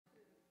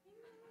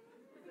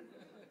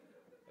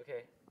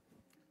Okay.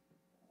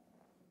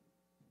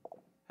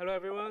 Hello,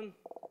 everyone.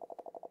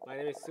 My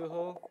name is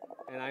SUHO,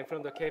 and I'm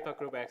from the K-pop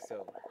group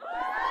EXO.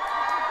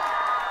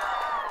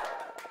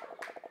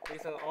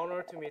 It's an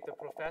honor to meet the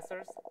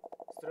professors,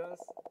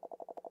 students,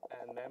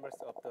 and members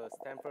of the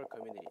Stanford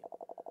community,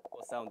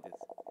 or Sounders.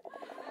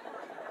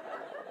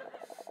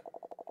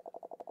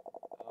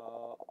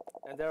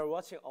 And they're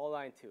watching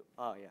online too.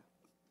 Oh, yeah.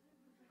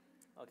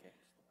 Okay.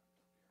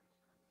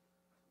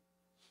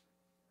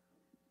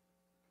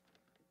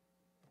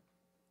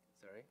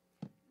 Sorry.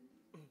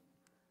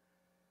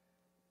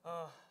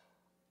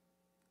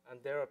 And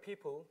there are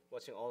people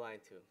watching online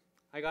too.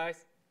 Hi,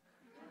 guys.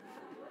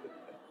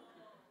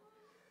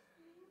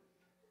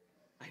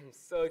 I'm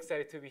so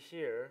excited to be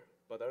here,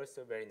 but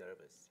also very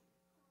nervous.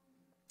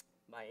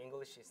 My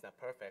English is not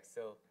perfect,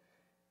 so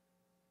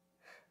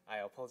I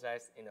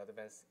apologize in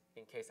advance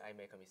in case I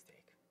make a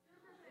mistake.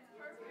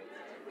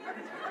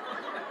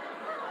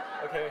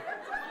 Okay.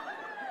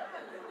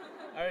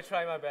 I will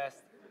try my best.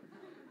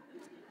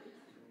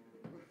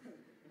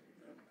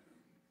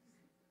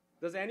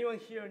 Does anyone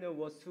here know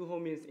what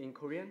SUHO means in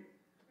Korean?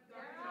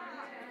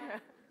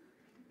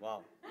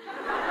 Wow.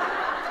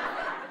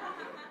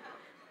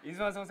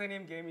 이수환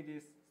선생님 gave me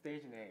this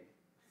stage name.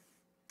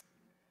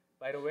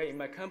 By the way, in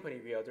my company,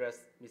 we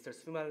address Mr.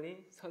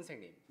 수만리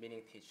선생님,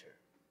 meaning teacher.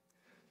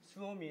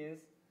 수호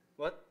means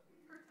what?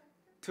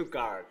 To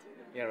guard.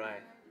 Yeah,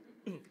 right.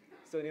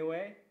 So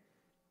anyway,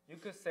 you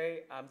could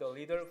say I'm the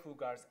leader who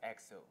guards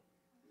EXO.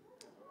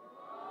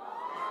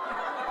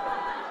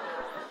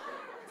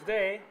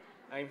 Today,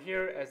 I'm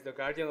here as the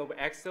guardian of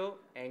EXO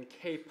and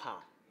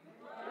K-pop.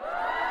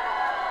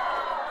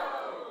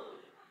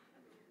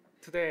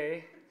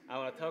 Today, I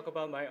want to talk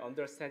about my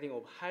understanding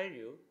of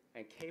Hallyu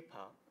and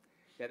K-pop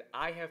that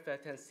I have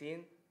felt and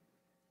seen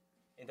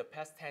in the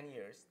past 10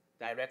 years,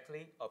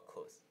 directly up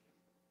close.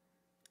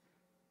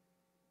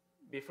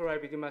 Before I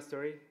begin my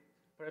story,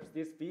 perhaps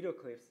these video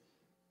clips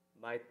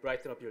might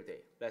brighten up your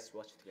day. Let's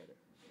watch together.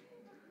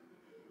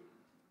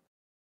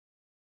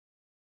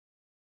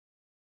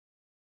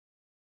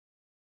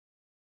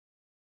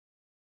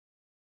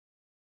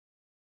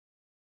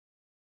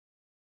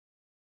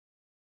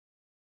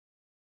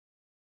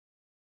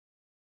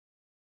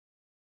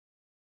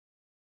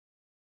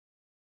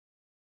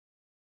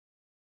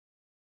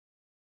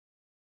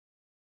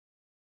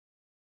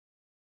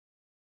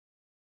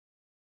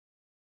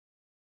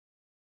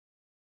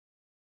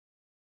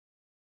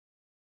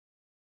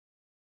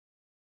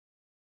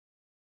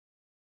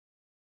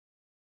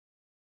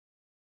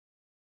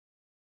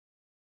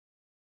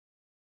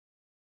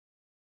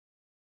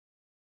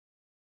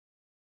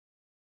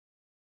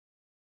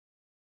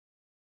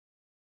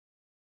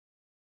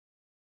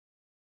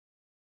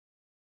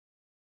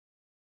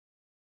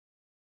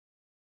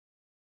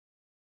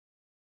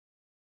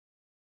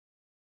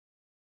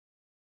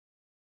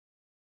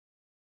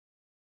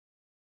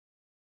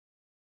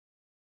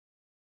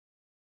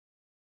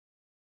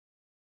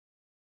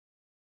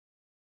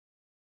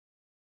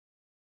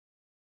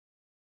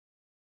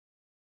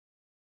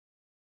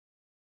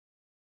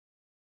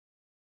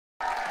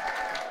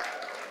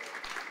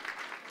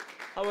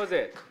 How was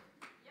it?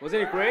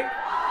 Wasn't it great?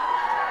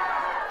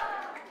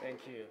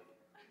 Thank you.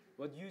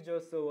 What you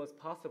just saw was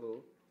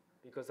possible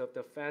because of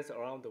the fans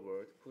around the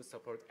world who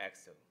support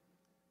EXO.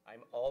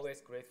 I'm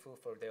always grateful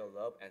for their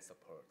love and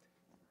support.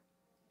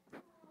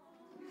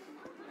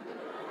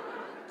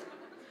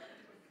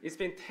 It's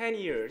been 10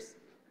 years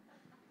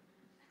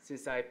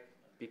since I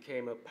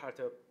became a part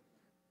of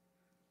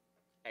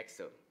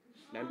EXO,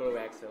 member of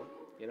EXO,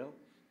 you know?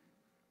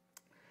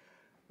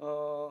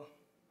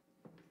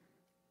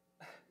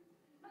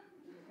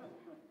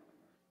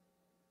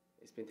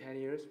 It's been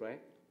 10 years, right?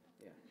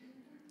 Yeah.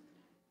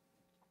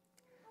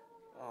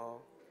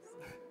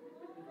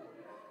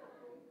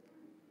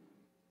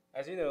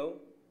 As you know,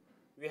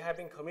 we have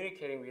been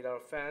communicating with our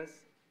fans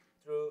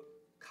through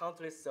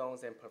countless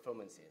songs and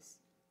performances.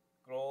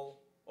 Grow,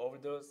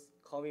 Overdose,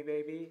 Call Me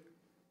Baby,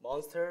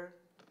 Monster,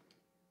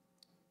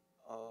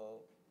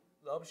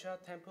 Love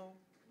Shot, Tempo.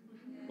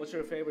 What's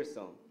your favorite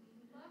song?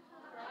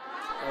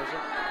 Love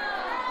Shot?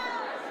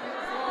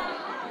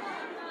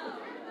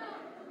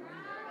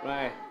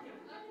 Right.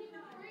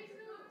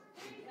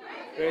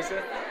 Grace?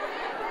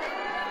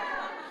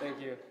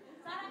 Thank you.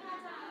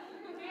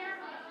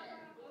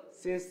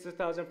 Since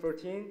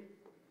 2014,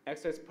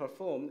 EXO has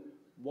performed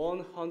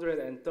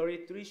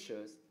 133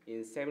 shows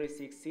in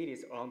 76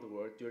 cities around the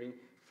world during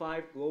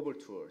 5 global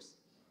tours.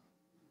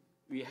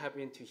 We have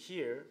been to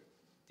here,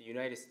 the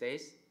United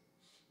States,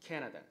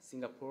 Canada,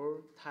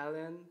 Singapore,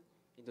 Thailand,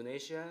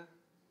 Indonesia,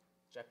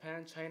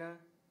 Japan, China,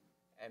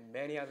 and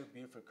many other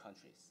beautiful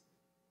countries.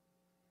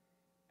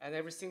 And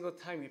every single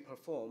time we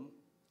perform,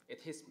 it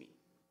hits me.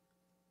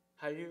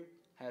 Hallyu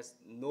has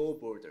no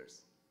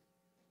borders.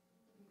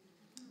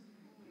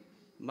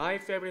 My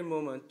favorite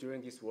moment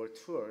during these world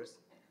tours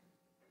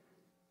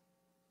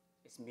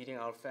is meeting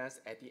our fans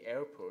at the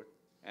airport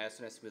as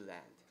soon as we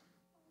land.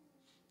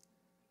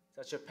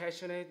 Such a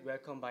passionate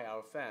welcome by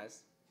our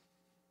fans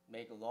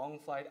make long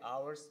flight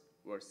hours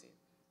worth it.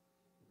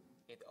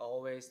 It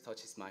always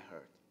touches my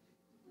heart.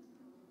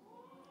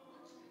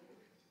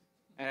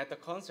 And at the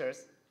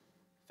concerts,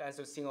 fans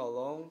will sing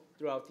along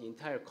throughout the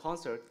entire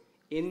concert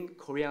in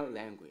Korean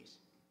language.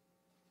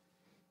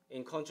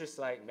 In countries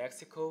like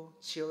Mexico,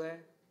 Chile,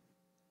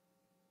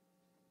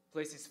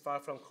 places far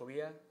from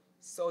Korea,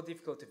 so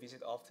difficult to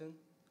visit often,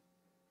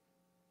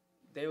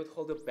 they would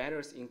hold up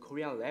banners in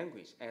Korean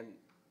language and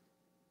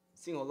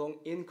sing along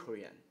in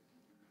Korean.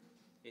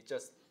 It's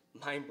just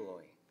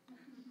mind-blowing.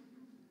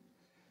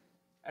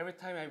 Every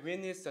time I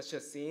witness such a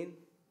scene,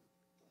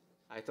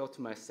 I thought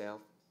to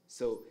myself,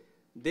 so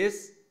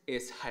this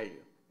is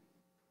Hallyu.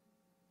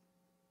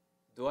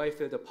 Do I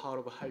feel the power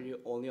of Hallyu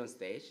only on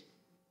stage?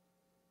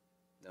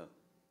 No.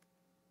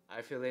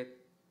 I feel it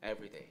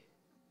every day.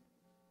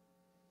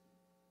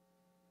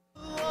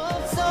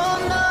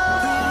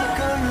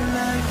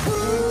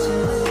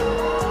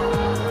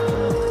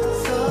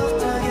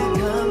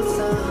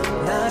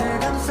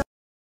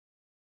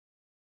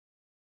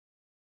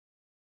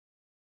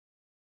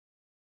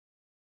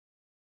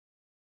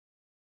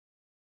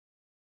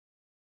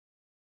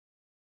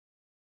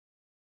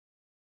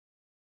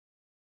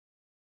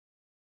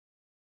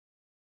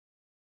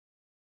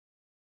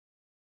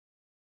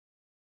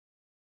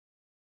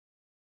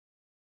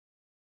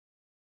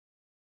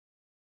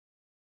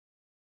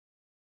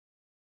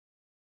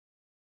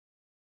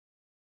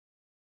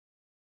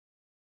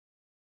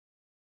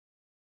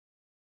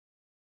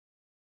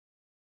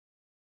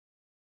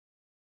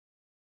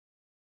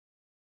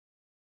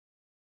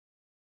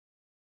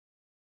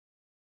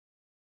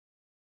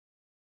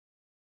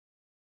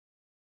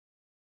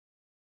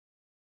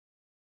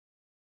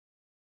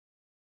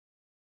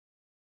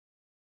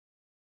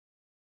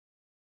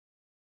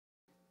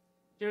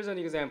 Here's an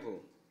example.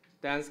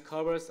 Dance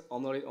covers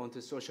uploaded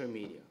onto social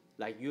media,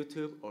 like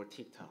YouTube or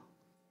TikTok.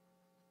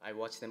 I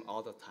watch them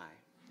all the time.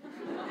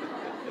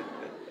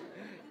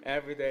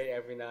 Every day,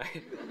 every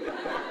night.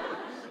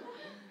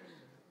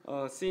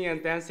 Singing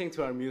and dancing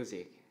to our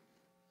music.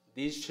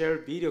 These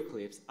shared video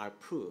clips are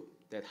proof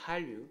that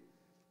Hallyu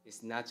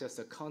is not just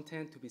a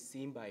content to be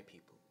seen by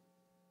people.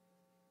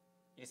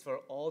 It's for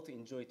all to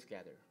enjoy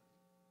together,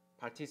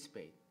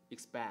 participate,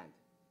 expand.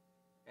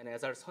 And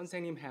as our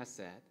선생님 has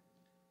said,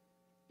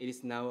 it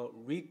is now a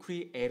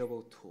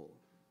recreatable tool.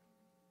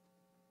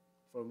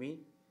 For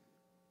me,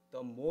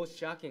 the most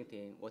shocking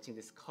thing watching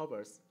these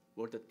covers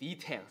were the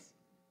details.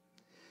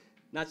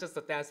 Not just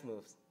the dance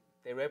moves.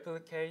 They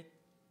replicate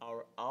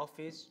our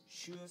outfits,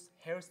 shoes,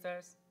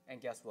 hairstyles,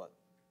 and guess what?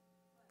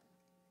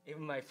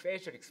 Even my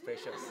facial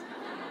expressions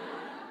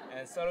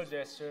and subtle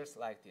gestures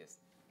like this.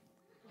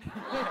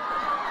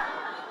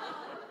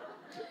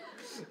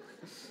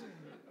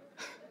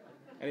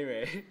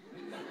 Anyway,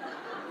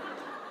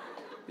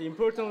 the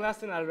important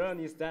lesson I learned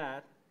is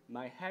that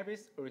my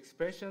habits or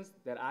expressions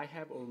that I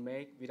have or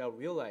make without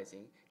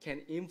realizing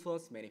can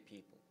influence many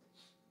people.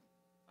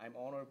 I'm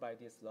honored by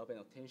this love and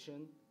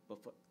attention,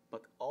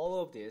 but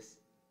all of this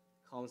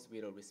comes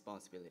with a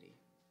responsibility.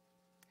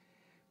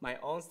 My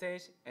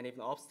on-stage and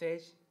even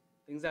off-stage,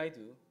 things I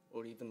do,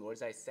 or even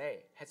words I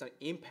say, has an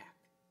impact.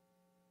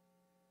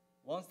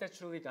 Once that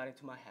truly got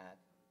into my head,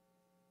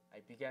 I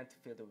began to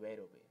feel the weight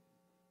of it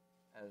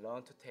and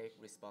learned to take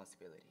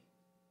responsibility.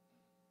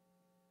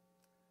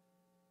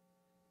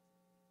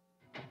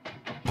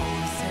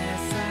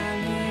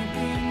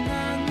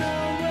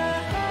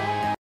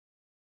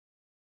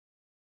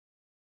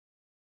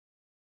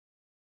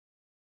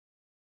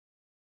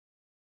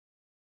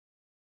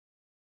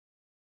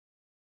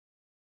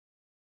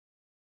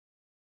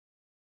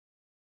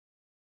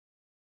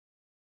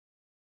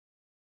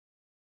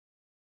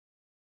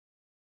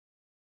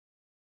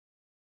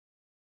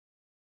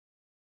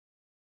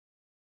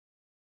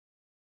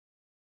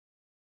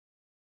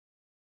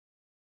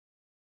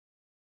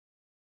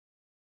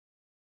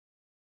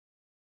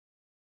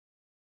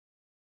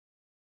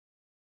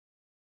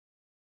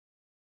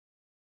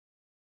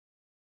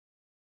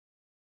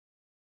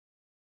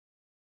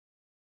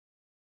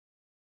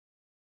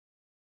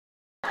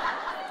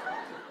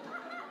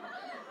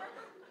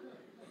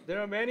 There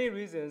are many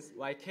reasons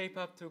why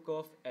K-pop took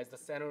off as the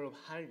center of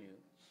Hallyu,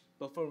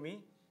 but for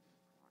me,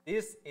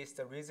 this is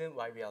the reason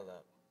why we are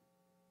loved.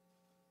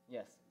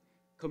 Yes,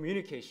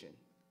 communication.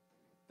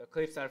 The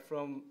clips are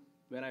from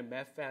when I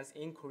met fans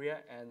in Korea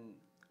and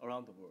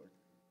around the world.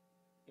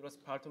 It was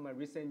part of my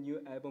recent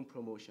new album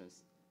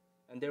promotions,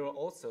 and there were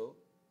also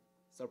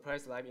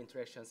surprise live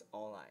interactions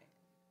online.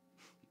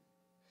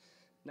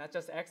 Not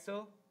just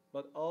EXO,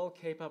 but all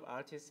K-pop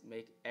artists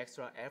make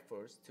extra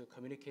efforts to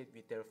communicate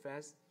with their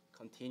fans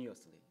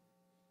continuously.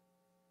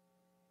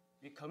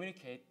 We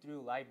communicate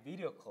through live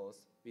video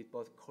calls with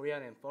both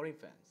Korean and foreign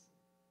fans.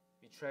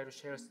 We try to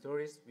share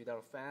stories with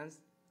our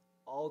fans,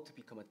 all to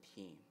become a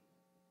team.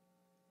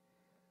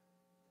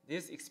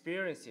 These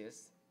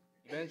experiences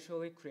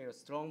eventually create a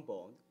strong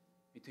bond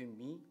between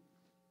me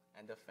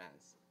and the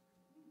fans.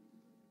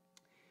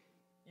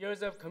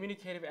 Years of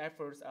communicative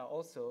efforts are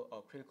also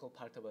a critical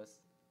part of us,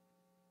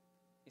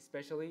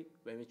 especially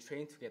when we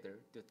train together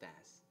to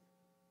dance.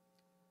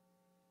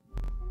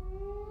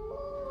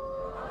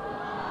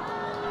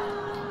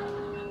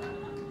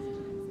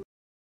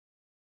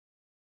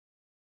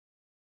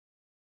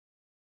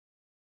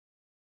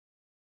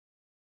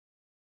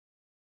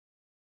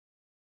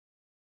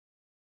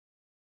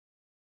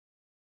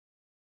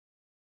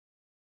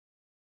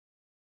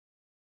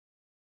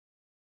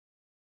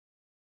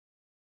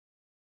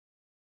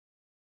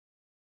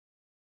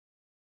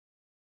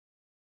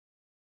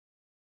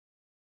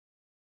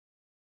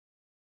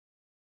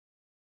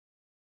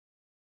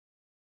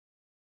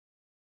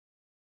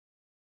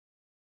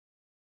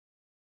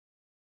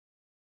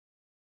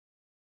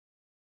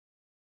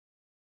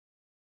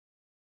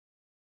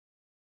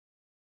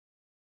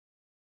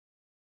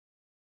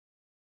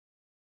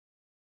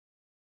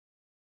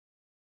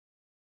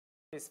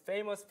 is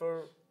famous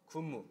for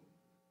군무,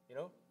 you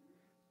know,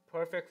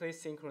 perfectly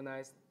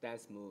synchronized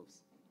dance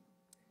moves.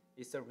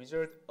 It's a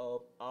result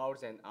of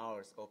hours and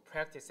hours of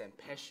practice and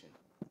passion.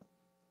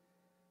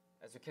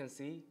 As you can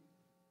see,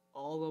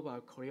 all of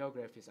our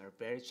choreographies are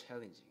very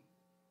challenging.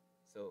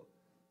 So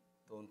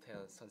don't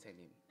tell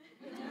선생님.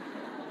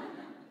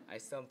 I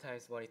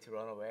sometimes wanted to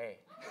run away.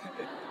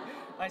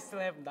 I still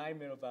have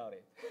nightmare about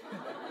it.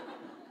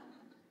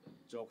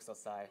 Jokes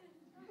aside.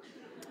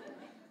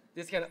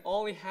 This can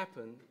only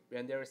happen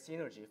when there is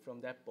synergy from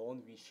that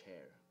bond we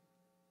share.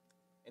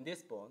 In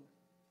this bond,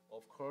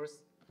 of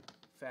course,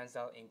 fans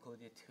are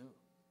included too.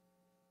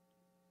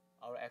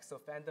 Our EXO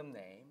fandom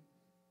name.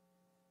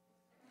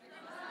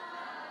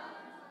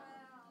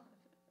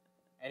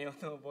 Anyone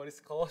know what it's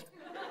called?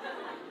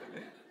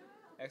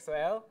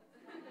 XOL?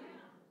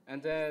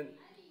 And then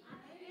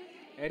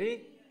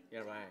Eddie? Yeah,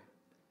 right.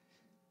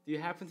 Do you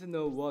happen to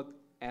know what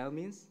L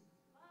means?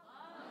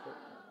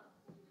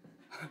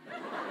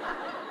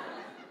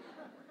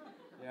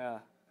 Yeah,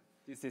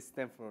 this is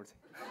Stanford.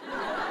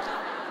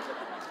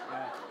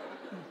 Yeah.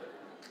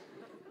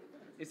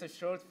 It's a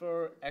short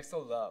for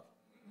EXO Love.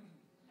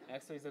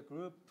 EXO is a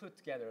group put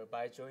together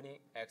by joining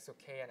EXO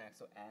K and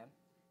EXO M.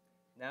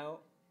 Now,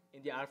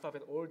 in the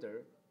alphabet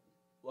order,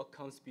 what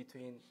comes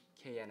between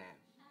K and M?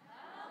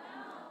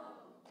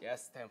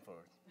 Yes,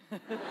 Stanford.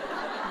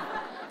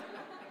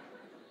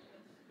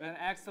 When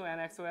EXO and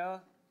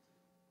EXO-L,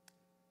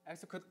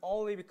 EXO could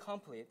only be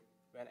complete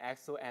when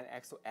EXO and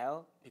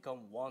EXO-L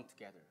become one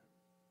together.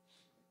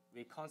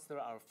 We consider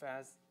our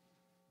fans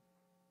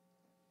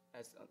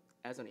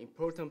as an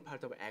important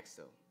part of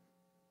EXO,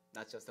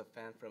 not just a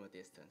fan from a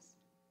distance.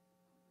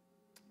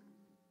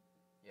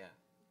 Yeah.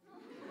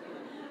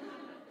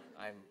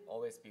 I'm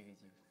always be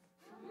with you.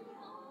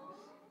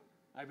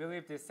 I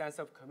believe this sense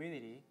of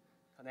community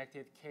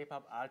connected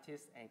K-pop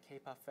artists and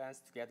K-pop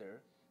fans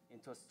together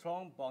into a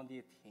strong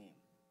bonded team.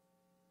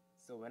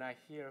 So when I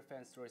hear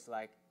fan stories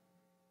like,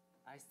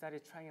 I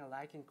started trying and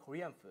liking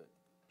Korean food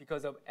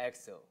because of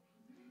EXO.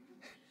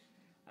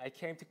 I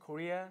came to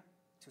Korea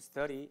to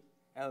study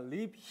and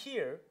live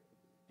here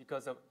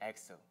because of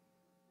EXO.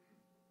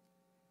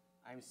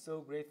 I'm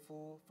so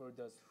grateful for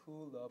those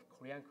who love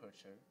Korean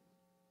culture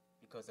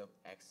because of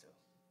EXO.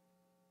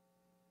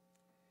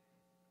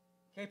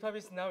 K-pop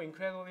is now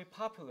incredibly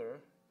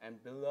popular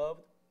and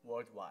beloved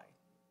worldwide.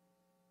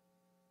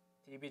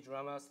 TV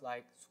dramas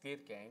like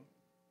Squid Game,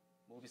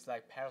 movies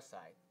like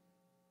Parasite.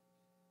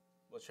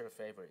 What's your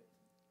favorite?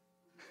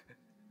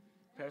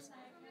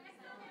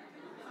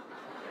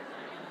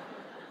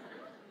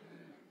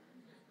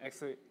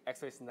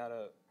 EXO is not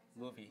a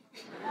movie.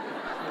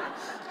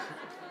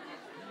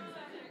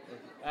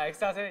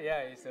 Excited?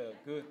 Yeah, it's a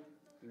good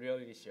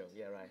reality show.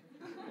 Yeah, right.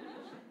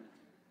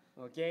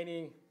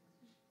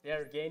 They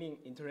are gaining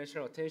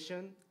international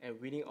attention and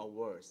winning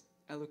awards.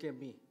 And look at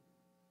me.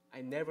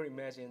 I never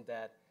imagined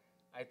that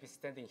I'd be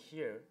standing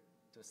here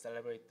to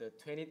celebrate the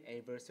 20th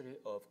anniversary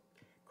of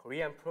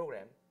Korean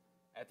program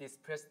at this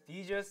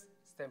prestigious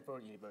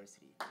Stanford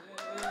University.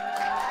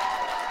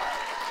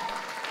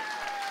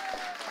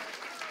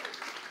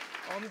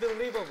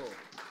 Unbelievable.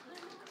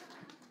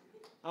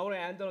 I want to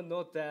end on a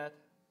note that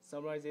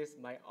summarizes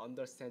my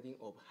understanding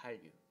of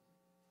Hallyu.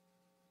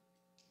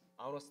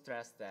 I want to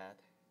stress that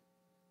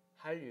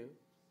Hallyu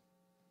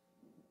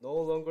no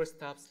longer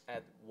stops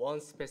at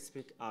one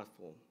specific art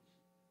form.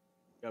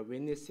 We are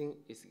witnessing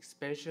its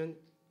expansion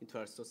into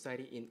our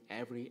society in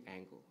every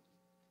angle.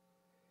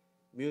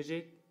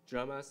 Music,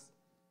 dramas,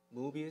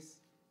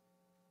 movies,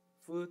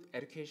 food,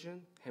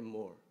 education, and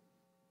more.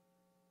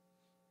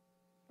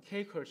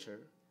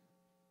 K-culture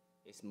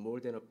is more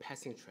than a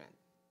passing trend.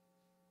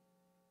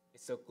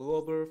 It's a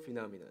global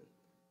phenomenon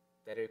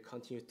that will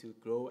continue to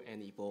grow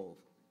and evolve.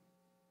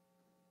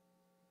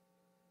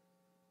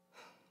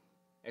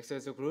 EXO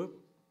as a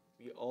group,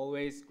 we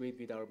always greet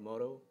with our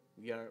motto,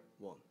 we are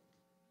one.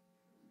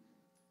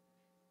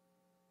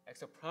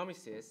 EXO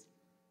promises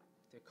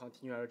to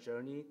continue our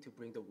journey to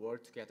bring the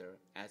world together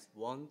as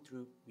one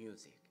through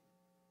music.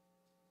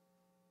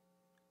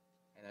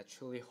 And I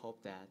truly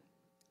hope that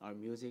our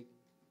music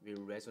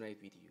will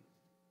resonate with you.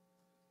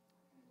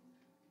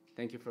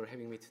 Thank you for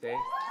having me today.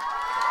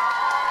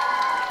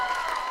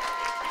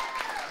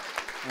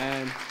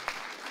 And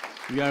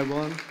we are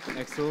one,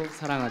 EXO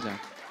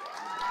사랑하자.